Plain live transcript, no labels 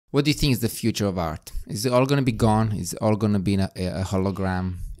What do you think is the future of art? Is it all going to be gone? Is it all going to be in a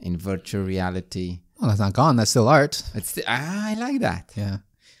hologram, in virtual reality? Well, that's not gone. That's still art. I like that. Yeah.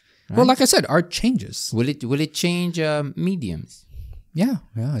 Right? Well, like I said, art changes. Will it change mediums? Yeah.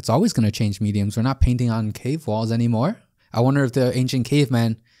 It's always going to change mediums. We're not painting on cave walls anymore. I wonder if the ancient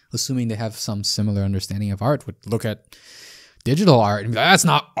cavemen, assuming they have some similar understanding of art, would look at digital art and be like, that's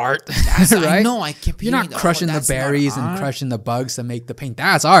not art. That's right? I know. I keep You're not crushing the berries and crushing the bugs to make the paint.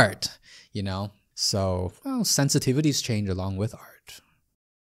 That's art, you know? So, well, sensitivities change along with art.